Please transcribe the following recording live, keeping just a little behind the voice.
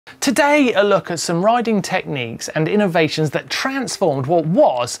Today, a look at some riding techniques and innovations that transformed what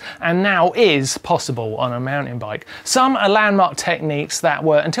was and now is possible on a mountain bike. Some are landmark techniques that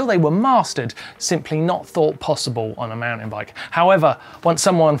were, until they were mastered, simply not thought possible on a mountain bike. However, once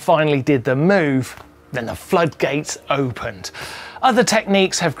someone finally did the move, then the floodgates opened. Other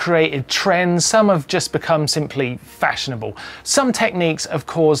techniques have created trends, some have just become simply fashionable. Some techniques have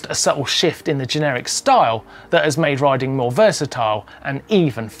caused a subtle shift in the generic style that has made riding more versatile and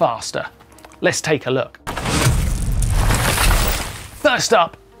even faster. Let's take a look. First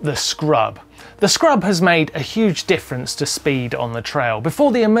up, the scrub. The scrub has made a huge difference to speed on the trail.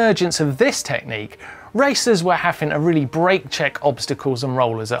 Before the emergence of this technique, racers were having to really brake check obstacles and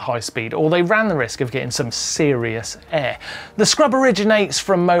rollers at high speed, or they ran the risk of getting some serious air. The scrub originates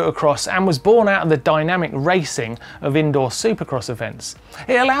from motocross and was born out of the dynamic racing of indoor supercross events.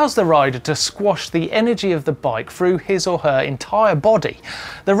 It allows the rider to squash the energy of the bike through his or her entire body.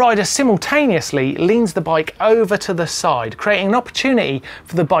 The rider simultaneously leans the bike over to the side, creating an opportunity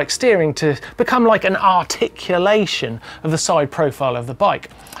for the bike steering to become like an articulation of the side profile of the bike.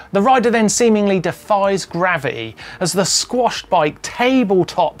 The rider then seemingly defies gravity as the squashed bike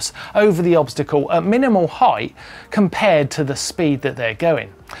tabletops over the obstacle at minimal height compared to the speed that they're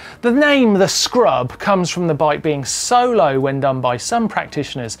going. The name the scrub comes from the bike being so low when done by some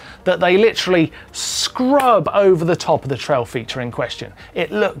practitioners that they literally scrub over the top of the trail feature in question.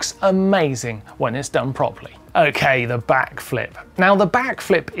 It looks amazing when it's done properly. Okay, the backflip. Now the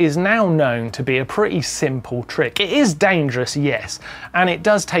backflip is now known to be a pretty simple trick. It is dangerous, yes, and it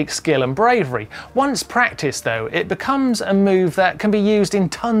does take skill and bravery. Once practiced though, it becomes a move that can be used in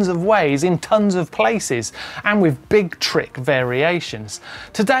tons of ways, in tons of places, and with big trick variations.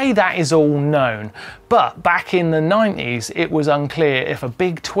 Today that is all known, but back in the 90s it was unclear if a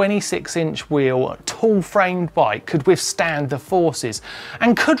big 26-inch wheel, tall framed bike could withstand the forces,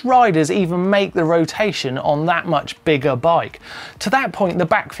 and could riders even make the rotation on that much bigger bike. To that point, the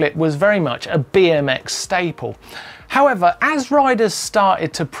backflip was very much a BMX staple. However, as riders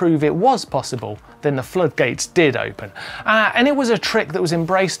started to prove it was possible, then the floodgates did open. And it was a trick that was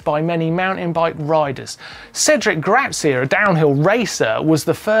embraced by many mountain bike riders. Cedric Grazier, a downhill racer, was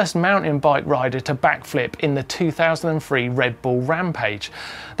the first mountain bike rider to backflip in the 2003 Red Bull Rampage.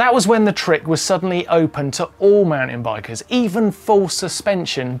 That was when the trick was suddenly open to all mountain bikers, even full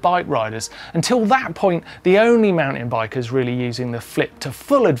suspension bike riders. Until that point, the only mountain bikers really using the flip to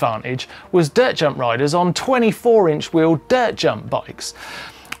full advantage was dirt jump riders on 24-inch wheel dirt jump bikes.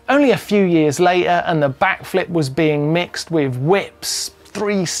 Only a few years later, and the backflip was being mixed with whips,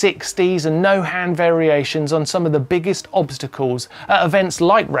 360s and no-hand variations on some of the biggest obstacles at events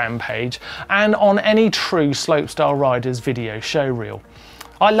like Rampage and on any true slopestyle rider's video showreel.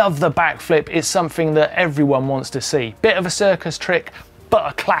 I love the backflip, it's something that everyone wants to see. Bit of a circus trick,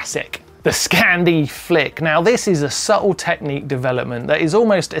 but a classic. The Scandi flick. Now this is a subtle technique development that is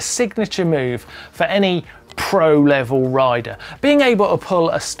almost a signature move for any pro-level rider. Being able to pull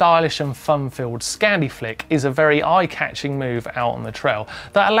a stylish and fun-filled Scandi flick is a very eye-catching move out on the trail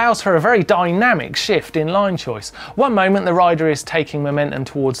that allows for a very dynamic shift in line choice. One moment the rider is taking momentum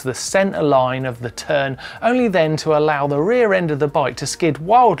towards the centre line of the turn, only then to allow the rear end of the bike to skid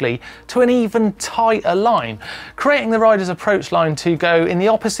wildly to an even tighter line, creating the rider's approach line to go in the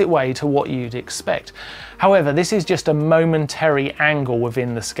opposite way to what you'd expect. However, this is just a momentary angle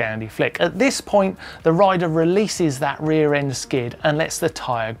within the Scandi flick. At this point, the rider releases that rear end skid and lets the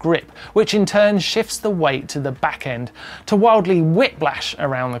tyre grip, which in turn shifts the weight to the back end to wildly whiplash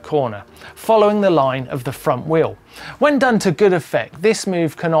around the corner, following the line of the front wheel. When done to good effect, this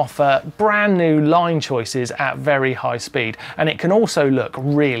move can offer brand new line choices at very high speed, and it can also look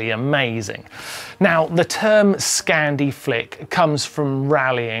really amazing. Now, the term Scandi flick comes from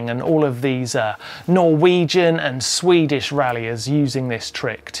rallying, and all of these Norwegian and Swedish rallyers using this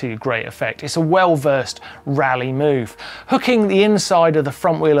trick to great effect. It's a well-versed rally move, hooking the inside of the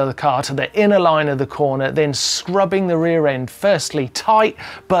front wheel of the car to the inner line of the corner, then scrubbing the rear end firstly tight,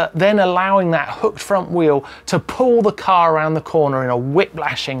 but then allowing that hooked front wheel to pull the car around the corner in a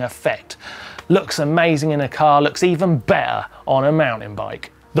whiplashing effect. Looks amazing in a car, looks even better on a mountain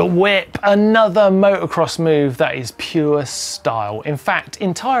bike. The whip, another motocross move that is pure style. In fact,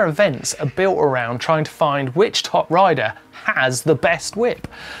 entire events are built around trying to find which top rider has the best whip.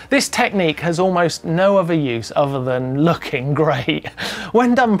 This technique has almost no other use other than looking great.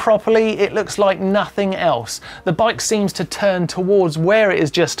 When done properly, it looks like nothing else. The bike seems to turn towards where it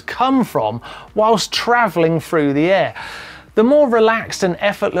has just come from whilst travelling through the air. The more relaxed and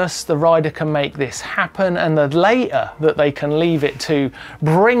effortless the rider can make this happen, and the later that they can leave it to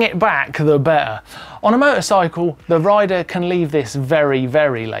bring it back, the better. On a motorcycle, the rider can leave this very,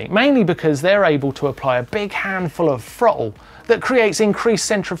 very late, mainly because they're able to apply a big handful of throttle that creates increased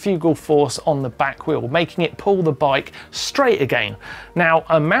centrifugal force on the back wheel, making it pull the bike straight again. Now,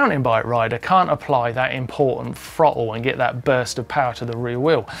 a mountain bike rider can't apply that important throttle and get that burst of power to the rear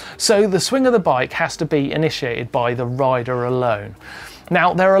wheel, so the swing of the bike has to be initiated by the rider alone.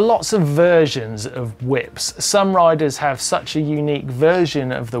 Now, there are lots of versions of whips. Some riders have such a unique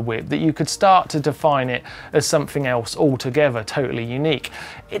version of the whip that you could start to define it as something else altogether, totally unique.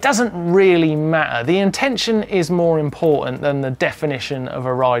 It doesn't really matter. The intention is more important than the definition of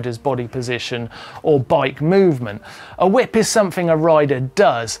a rider's body position or bike movement. A whip is something a rider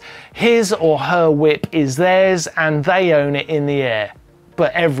does. His or her whip is theirs and they own it in the air.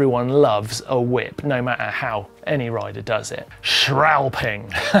 But everyone loves a whip, no matter how any rider does it.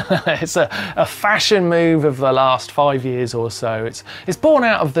 Schralping. It's a fashion move of the last 5 years or so. It's born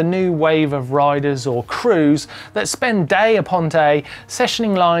out of the new wave of riders or crews that spend day upon day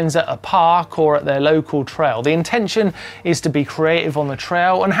sessioning lines at a park or at their local trail. The intention is to be creative on the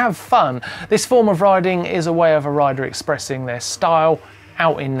trail and have fun. This form of riding is a way of a rider expressing their style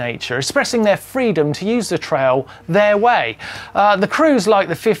out in nature, expressing their freedom to use the trail their way. The crews like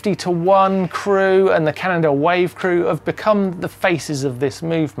the 50-to-1 crew and the Cannondale Wave crew have become the faces of this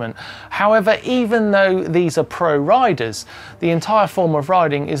movement. However, even though these are pro riders, the entire form of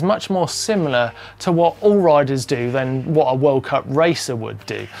riding is much more similar to what all riders do than what a World Cup racer would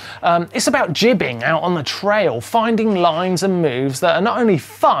do. It's about jibbing out on the trail, finding lines and moves that are not only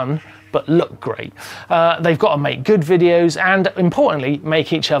fun, but look great. They've got to make good videos and, importantly,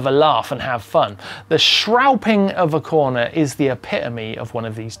 make each other laugh and have fun. The schralping of a corner is the epitome of one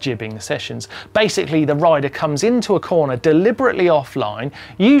of these jibbing sessions. Basically, the rider comes into a corner deliberately offline,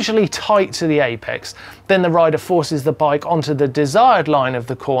 usually tight to the apex. Then the rider forces the bike onto the desired line of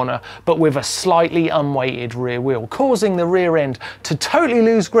the corner, but with a slightly unweighted rear wheel, causing the rear end to totally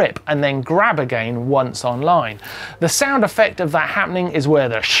lose grip and then grab again once on line. The sound effect of that happening is where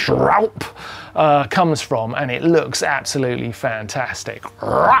the schralp comes from, and it looks absolutely fantastic.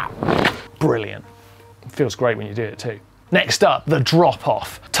 Brilliant. Feels great when you do it too. Next up, the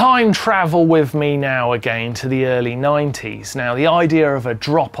drop-off. Time travel with me now again to the early 90s. Now, the idea of a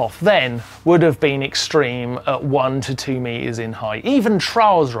drop-off then would have been extreme at 1 to 2 meters in height. Even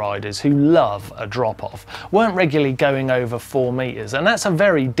trials riders who love a drop-off weren't regularly going over 4 meters, and that's a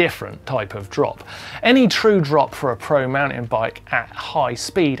very different type of drop. Any true drop for a pro mountain bike at high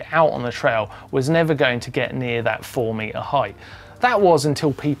speed out on the trail was never going to get near that 4-meter height. That was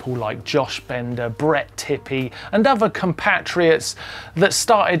until people like Josh Bender, Brett Tippie and other compatriots that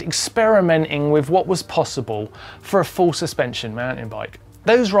started experimenting with what was possible for a full suspension mountain bike.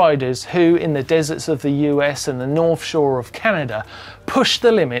 Those riders who, in the deserts of the US and the North Shore of Canada, pushed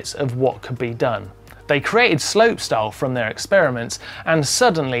the limits of what could be done. They created slopestyle from their experiments, and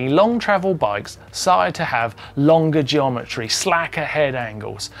suddenly long travel bikes started to have longer geometry, slacker head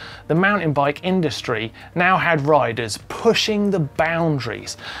angles. The mountain bike industry now had riders pushing the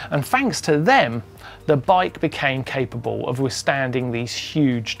boundaries, and thanks to them, the bike became capable of withstanding these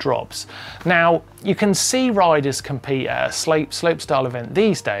huge drops. Now, you can see riders compete at a slopestyle event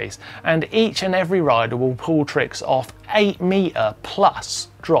these days, and each and every rider will pull tricks off 8-meter plus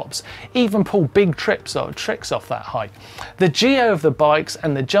drops, even pull big tricks off that height. The geo of the bikes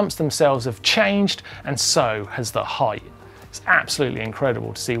and the jumps themselves have changed, and so has the height. It's absolutely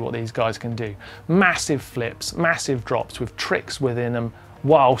incredible to see what these guys can do. Massive flips, massive drops with tricks within them,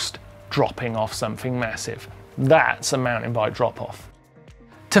 whilst dropping off something massive. That's a mountain bike drop-off.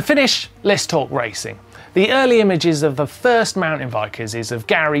 To finish, let's talk racing. The early images of the first mountain bikers is of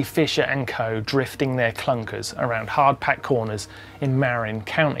Gary Fisher and co drifting their clunkers around hard-packed corners in Marin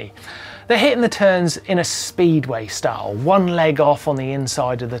County. They're hitting the turns in a speedway style, one leg off on the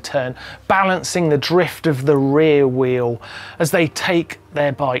inside of the turn, balancing the drift of the rear wheel as they take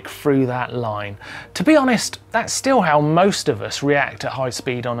their bike through that line. To be honest, that's still how most of us react at high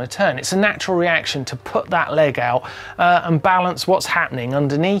speed on a turn. It's a natural reaction to put that leg out and balance what's happening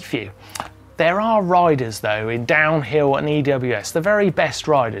underneath you. There are riders though in downhill and EWS, the very best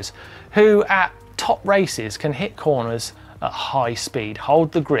riders, who at top races can hit corners at high speed,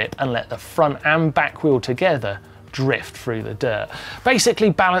 hold the grip and let the front and back wheel together drift through the dirt. Basically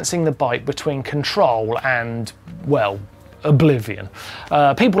balancing the bike between control and, well, oblivion.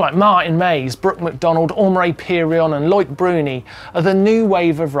 People like Martin Mays, Brooke McDonald, Omre Pirion and Loic Bruni are the new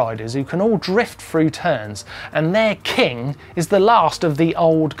wave of riders who can all drift through turns, and their king is the last of the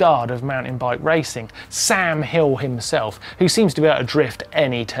old guard of mountain bike racing, Sam Hill himself, who seems to be able to drift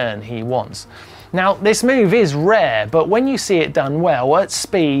any turn he wants. Now, this move is rare, but when you see it done well at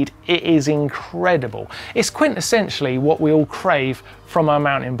speed, it is incredible. It's quintessentially what we all crave from our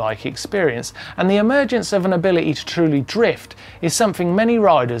mountain bike experience, and the emergence of an ability to truly drift is something many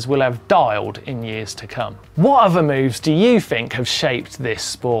riders will have dialed in years to come. What other moves do you think have shaped this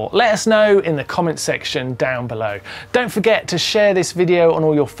sport? Let us know in the comment section down below. Don't forget to share this video on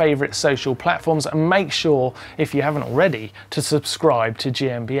all your favourite social platforms, and make sure, if you haven't already, to subscribe to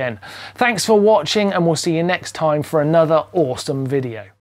GMBN. Thanks for watching, and we'll see you next time for another awesome video.